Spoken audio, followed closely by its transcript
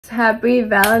Happy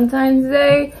Valentine's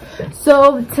Day.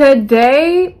 So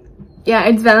today, yeah,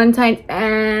 it's Valentine's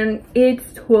and it's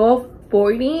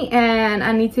 12:40 and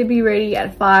I need to be ready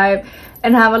at 5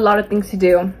 and have a lot of things to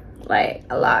do, like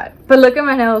a lot. But look at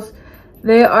my nails,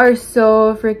 they are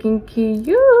so freaking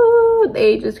cute.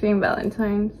 They just scream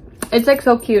Valentine's. It's like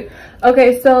so cute.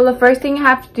 Okay, so the first thing I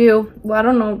have to do, well, I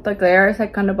don't know, the glare is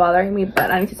like kind of bothering me,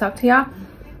 but I need to talk to y'all.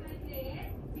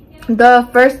 The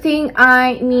first thing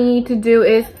I need to do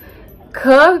is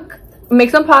make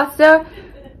some pasta,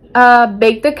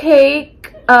 bake the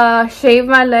cake, shave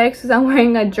my legs because I'm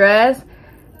wearing a dress,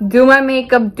 do my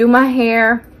makeup, do my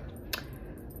hair,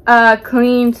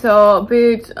 clean. So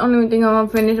bitch, I don't even think I'm gonna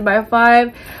finish by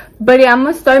 5. But yeah, I'm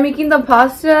gonna start making the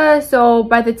pasta, so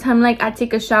by the time like I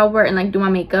take a shower and like do my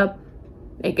makeup,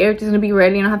 like everything's gonna be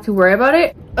ready and I don't have to worry about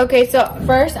it. Okay, so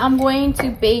first I'm going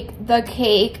to bake the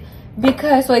cake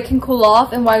because so it can cool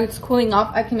off, and while it's cooling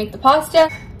off I can make the pasta.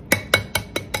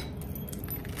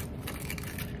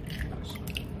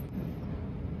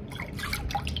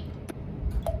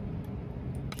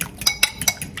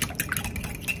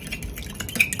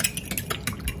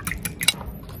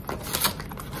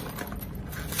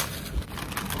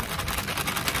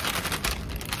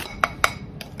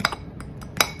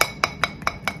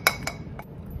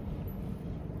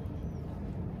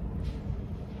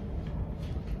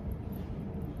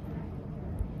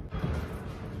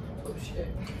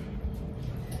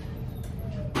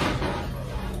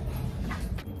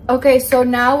 Okay, so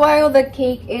now while the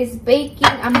cake is baking,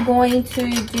 I'm going to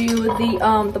do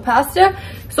the pasta.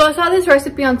 So I saw this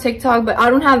recipe on TikTok, but I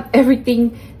don't have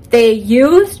everything they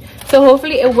used, so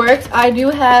hopefully it works. I do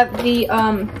have the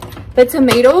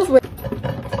tomatoes with,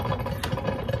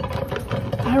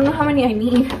 I don't know how many I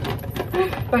need,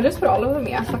 but I just put all of them.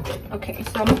 Yeah, fuck it. Okay,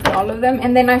 so I'm gonna put all of them,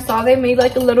 and then I saw they made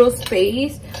like a little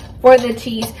space for the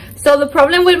cheese. So the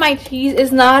problem with my cheese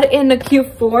is not in a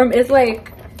cute form, it's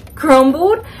like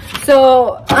crumbled,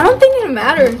 so I don't think it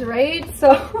matters, right?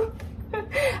 So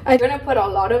I'm gonna put a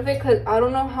lot of it because I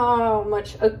don't know how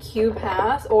much a cube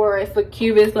has, or if a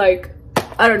cube is like,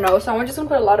 I don't know. So I'm just gonna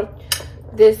put a lot of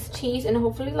this cheese and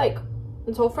hopefully, like,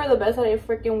 let's hope for the best that it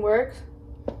freaking works.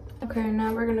 Okay,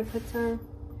 now we're gonna put some.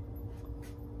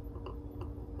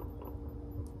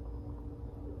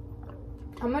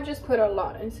 I'm gonna just put a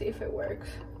lot and see if it works.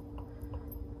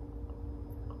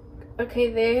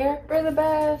 Okay, there for the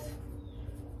best.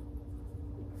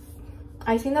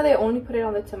 I seen that they only put it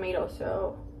on the tomato,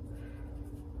 so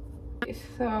I'm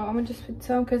gonna just put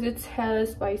some because it's hella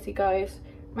spicy, guys.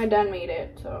 My dad made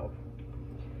it, so.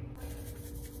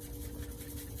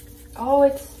 Oh,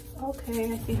 it's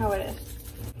okay. I see how it is.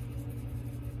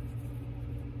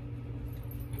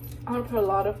 I'm gonna put a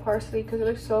lot of parsley because it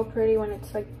looks so pretty when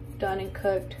it's like done and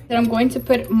cooked. Then I'm going to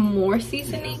put more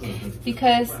seasoning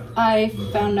because I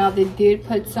found out they did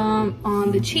put some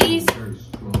on the cheese.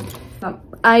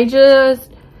 I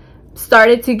just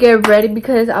started to get ready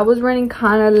because I was running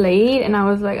kind of late and I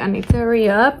was like, I need to hurry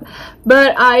up.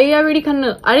 But I already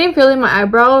I didn't fill in my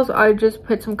eyebrows. I just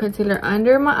put some concealer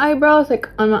under my eyebrows, like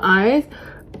on my eyes.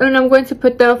 And I'm going to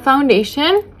put the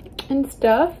foundation and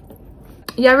stuff.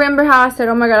 Yeah, remember how I said,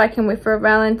 oh my god, I can't wait for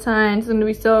Valentine's, it's gonna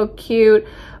be so cute.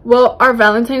 Well, our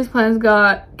Valentine's plans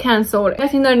got canceled. I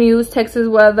seen the news, Texas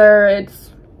weather,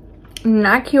 it's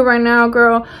not cute right now,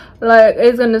 girl. Like,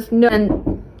 it's gonna snow.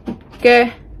 And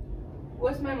okay,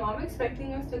 was my mom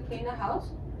expecting us to clean the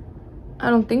house? I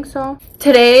don't think so.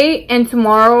 Today and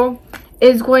tomorrow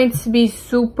is going to be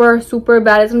super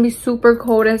bad. It's gonna be super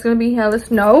cold and it's gonna be hella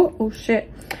snow. Oh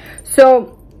shit.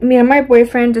 So me and my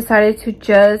boyfriend decided to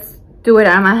just do it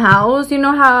at my house. You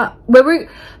know how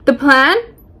the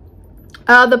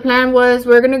plan was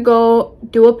we're gonna go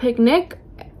do a picnic.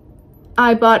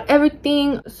 I bought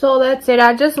everything, so that's it.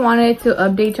 I just wanted to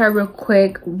update y'all real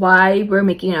quick why we're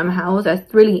making it at my house.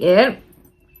 That's really it,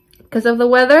 because of the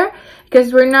weather,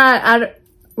 because we're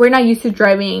not used to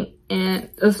driving in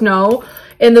the snow.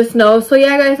 So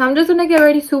yeah guys, I'm just gonna get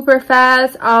ready super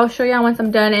fast. I'll show y'all once I'm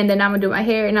done, and then I'm gonna do my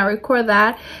hair and I'll record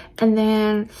that, and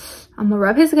then I'm gonna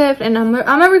wrap his gift, and I'm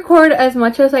gonna record as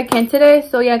much as I can today.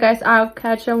 So yeah guys, I'll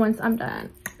catch you once I'm done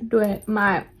doing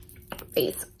my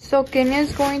face. So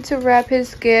Kenya's going to wrap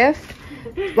his gift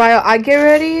while I get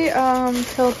ready.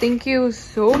 So thank you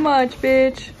so much,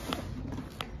 bitch.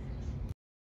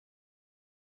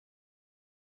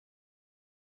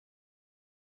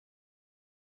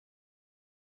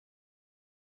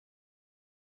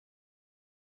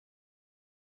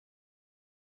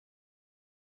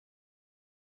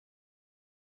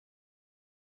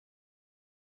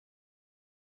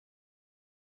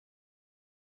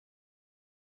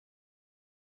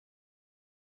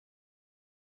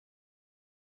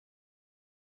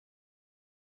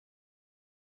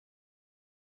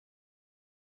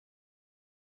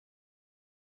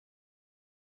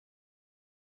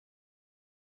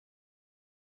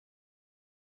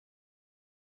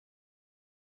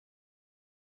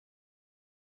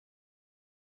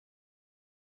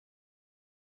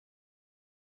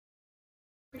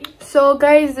 So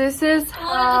guys, this is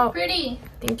how pretty.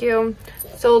 Thank you.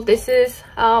 So this is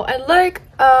how I like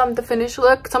the finished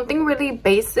look. Something really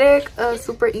basic,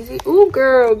 super easy. Ooh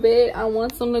girl, babe, I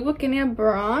want some. Look in here,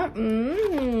 bra.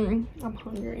 I'm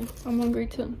hungry. I'm hungry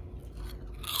too.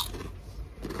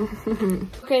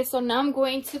 Okay, so now I'm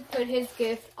going to put his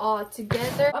gift all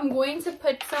together. I'm going to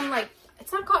put some, like,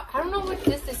 it's not called, I don't know what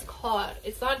this is called.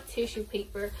 It's not tissue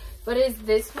paper, but it's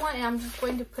this one, and I'm just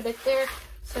going to put it there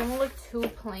so it won't look too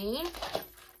plain.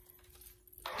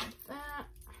 Like that.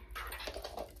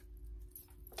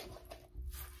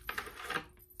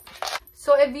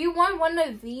 So if you want one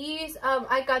of these,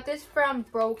 I got this from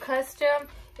Bro Custom.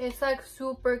 It's like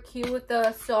super cute.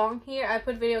 The song here, I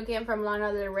put video game from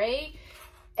Lana Del Rey.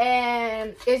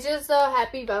 And it's just a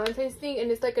happy Valentine's thing,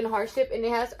 and it's like in heart shape, and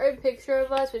it has our picture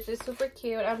of us, which is super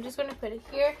cute. I'm just gonna put it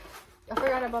here. I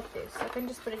forgot about this. I can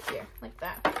just put it here like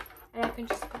that, and I can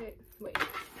just put it, wait,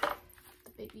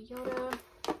 the baby Yoda,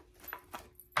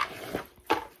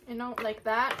 you know, like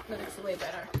that. That looks way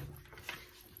better.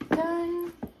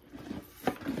 Done.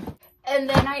 And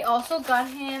then I also got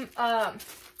him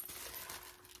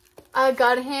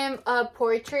a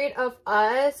portrait of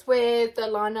us with the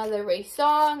Lana Del Rey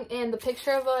song and the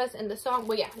picture of us and the song.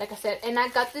 Well, yeah, like I said, and I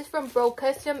got this from Bro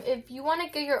Custom. If you want to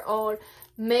get your own,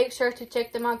 make sure to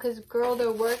check them out, because girl,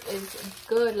 their work is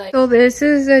good. Like, so this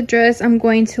is the dress I'm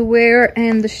going to wear,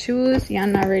 and the shoes. Y'all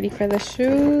not ready for the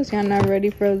shoes. Y'all not ready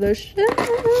for the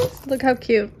shoes. Look how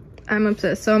cute. I'm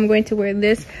obsessed. So I'm going to wear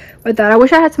this with that. I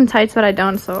wish I had some tights, but I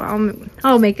don't, so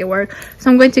I'll make it work. So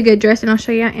I'm going to get dressed, and I'll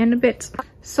show you in a bit.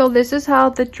 So this is how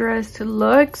the dress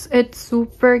looks. It's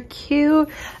super cute.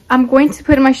 I'm going to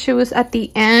put my shoes at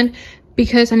the end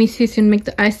because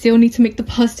I still need to make the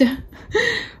pasta.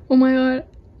 Oh my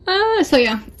god. So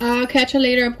yeah, I'll catch you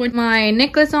later. I'm putting my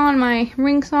necklace on, my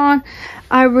rings on.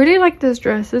 I really like this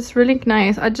dress. It's really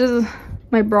nice.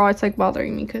 My bra, it's like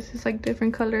bothering me because it's like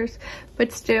different colors,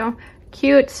 but still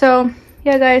cute. So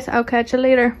yeah guys, I'll catch you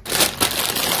later.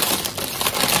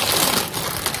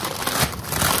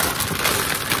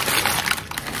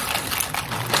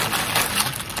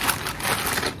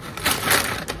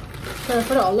 Should I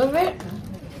put all of it?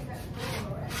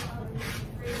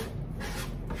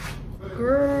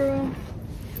 Girl,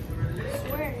 I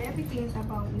swear everything's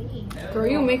about me. Girl,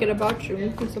 you make it about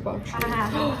you. It's about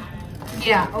you.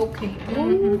 Yeah, okay. I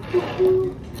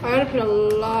gotta put a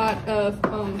lot of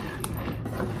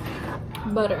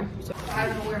butter. So I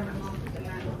don't know where my mom put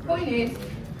them. Point is,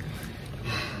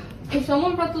 if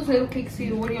someone brought those little cakes to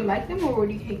you, would you like them or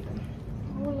would you hate them?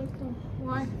 I would like them.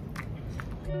 Why?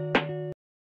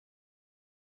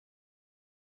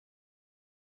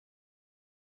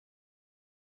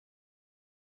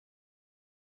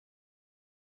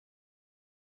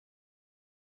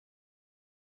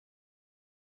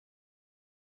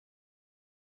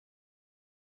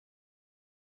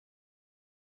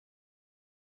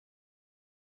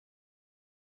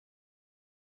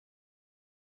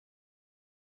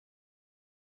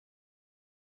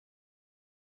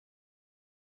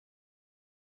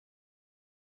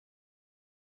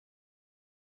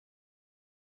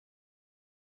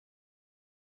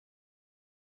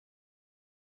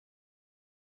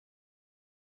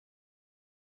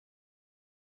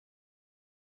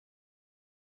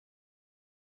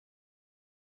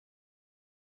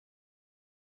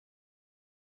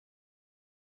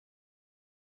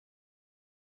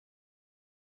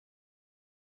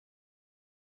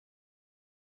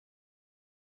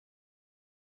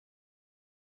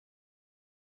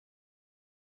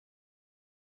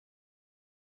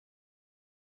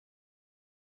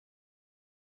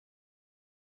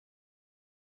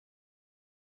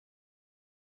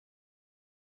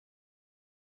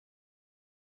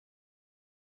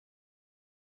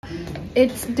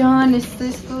 It's done. It's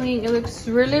sizzling. It looks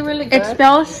really, really good. It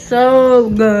smells so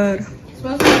good. It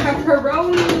smells like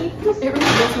pepperoni. It really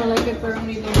does smell like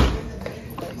pepperoni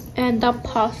though. And the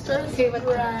pasta is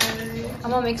ready.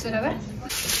 I'm gonna mix it over.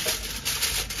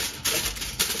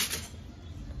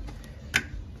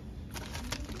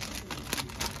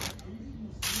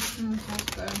 That's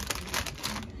good.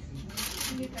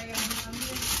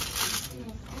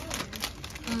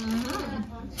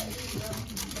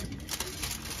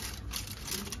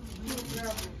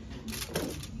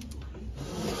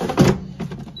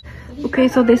 Okay,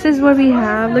 so this is what we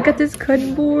have. Look at this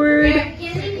cutting board,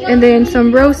 and then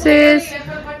some roses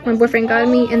my boyfriend got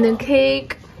me, and then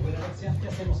cake,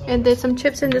 and then some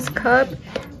chips in this cup,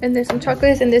 and then some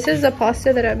chocolates, and this is the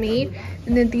pasta that I made,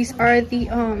 and then these are the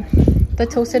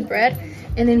toasted bread,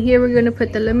 and then here we're gonna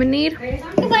put the lemonade.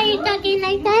 Why are you talking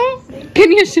like that?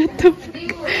 Can you shut the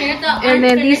And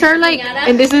then these are like,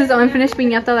 and this is the unfinished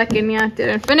piñata that Kenya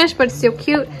didn't finish, but it's still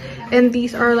cute. And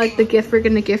these are like the gift we're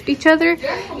gonna gift each other.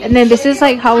 And then this is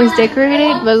like how it's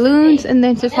decorated, balloons, and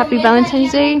then it says Happy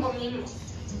Valentine's Day.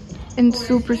 And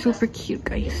super cute,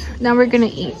 guys. Now we're gonna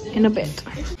eat in a bit.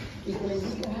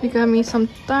 We got me some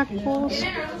tacos.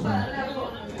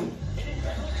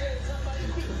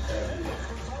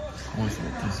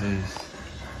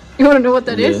 You wanna know what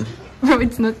that is? Bro,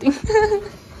 it's nothing.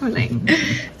 Like,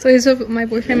 so my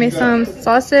boyfriend made some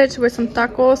sausage with some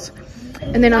tacos,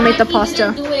 and then I made the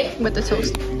pasta with the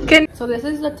toast. Okay. So this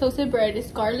is the toasted bread.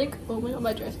 It's garlic. Oh my god,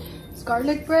 my dress. It's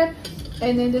garlic bread,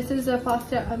 and then this is the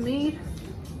pasta I made.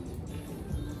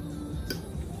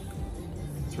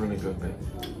 It's really good, babe.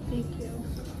 Thank you.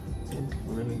 It's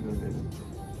really good, babe.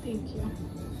 Thank you.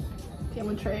 Okay, I'm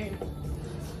gonna try it.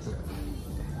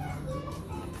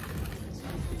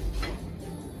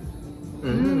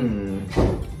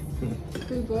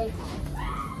 Pretty good.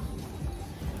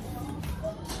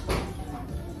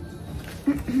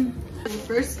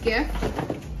 First gift.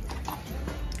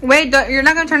 Wait, you're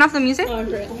not gonna turn off the music? Oh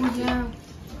yeah.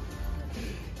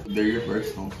 They're your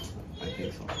first home. I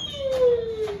think so.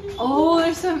 Oh,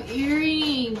 there's some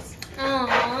earrings.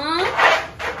 Aww.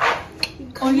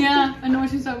 Oh yeah, I know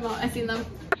what she's talking about. I seen them.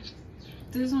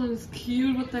 This one is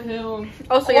cute. What the hell?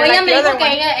 Oh, so you're like the other one.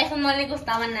 Ella eso no le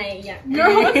gustaban a ella.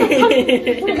 Girl.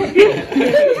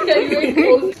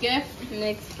 Gift.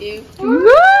 Next gift. Woo!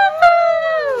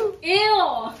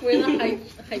 Ew. We're the hype.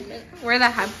 We're the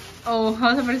hype. Oh,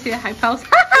 I was about to say the hype house.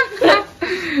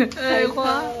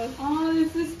 Oh,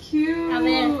 this is cute. A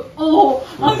ver. Oh,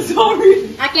 I'm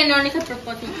sorry. Ah, que no, ni se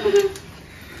propósito.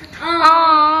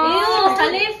 Ew,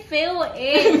 sale feo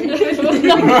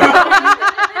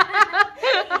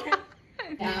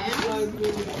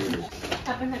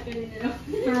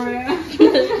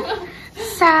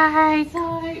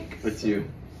Psych. What's you?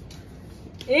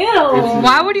 Ew.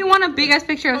 Why would you want a big ass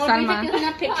picture of Salma?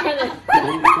 Una picture de...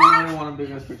 I want a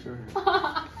big ass picture of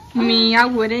her. Me, I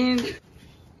wouldn't.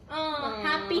 Oh,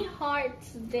 happy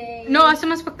Hearts Day. No, hace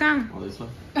más para acá. Oh, this one?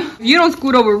 You don't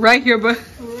scoot over right here, but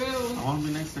I want to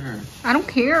be next to her. I don't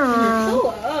care.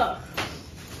 Oh, up.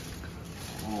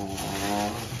 Aww.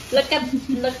 Look at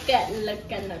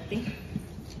nothing.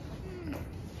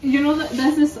 You know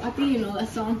that's this. I think you know that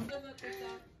song.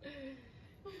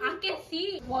 I can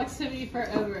see. Walks to me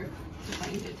forever to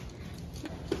find it.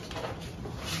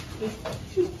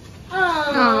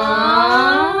 Aww.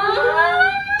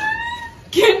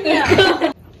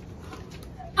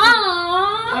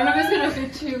 I don't know if it's gonna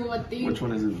fit you. What the? Which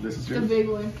one is it? This is The yours? big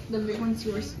one. The big one's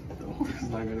yours. Oh, this is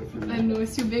not gonna fit me. I know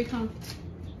it's too big, huh?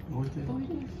 Oh, it did.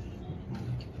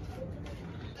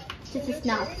 This is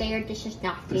not fair. This is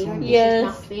not fair. one? This Yes. is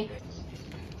not fair.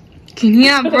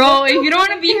 Yeah, bro. If you don't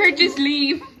want to be here, just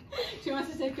leave. She wants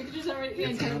to take pictures already.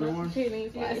 It's another one? Yeah,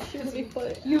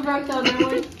 you broke the other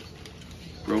one.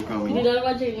 Broke on You me. know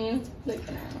about Jaylene?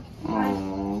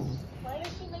 Aww.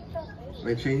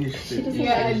 They changed it.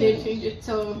 Yeah, I did change it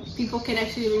so people can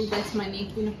actually read that's my name,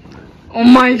 you know. Oh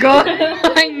my god.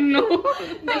 I know.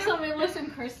 Next time it was in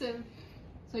cursive.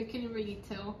 So you couldn't really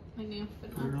tell my name.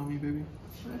 But Put it on me, baby.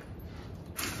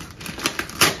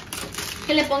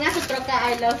 Que le ponga su troca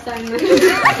I love Simon.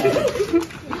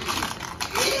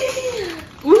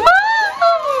 Woo!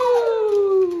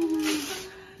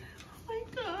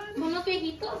 Unos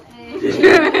viejitos.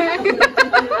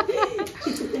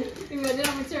 Imagine I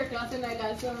went to her class and I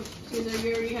got some. She's like,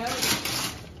 you already have it.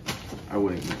 I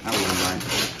wouldn't mind.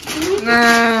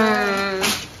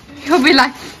 He'll be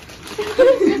like,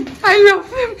 I love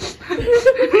him.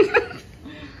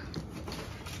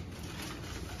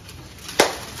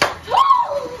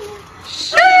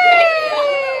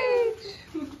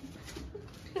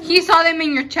 He saw them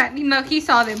in your chat. No, he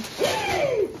saw them.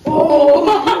 Oh.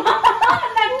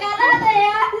 La cara de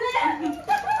Ale.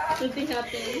 Something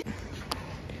happened.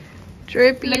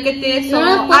 Drippy. Look at this. So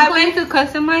No, I went to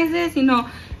customize this. You know,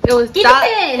 it was It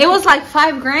like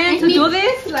 $5 grand to do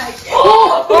this. Like.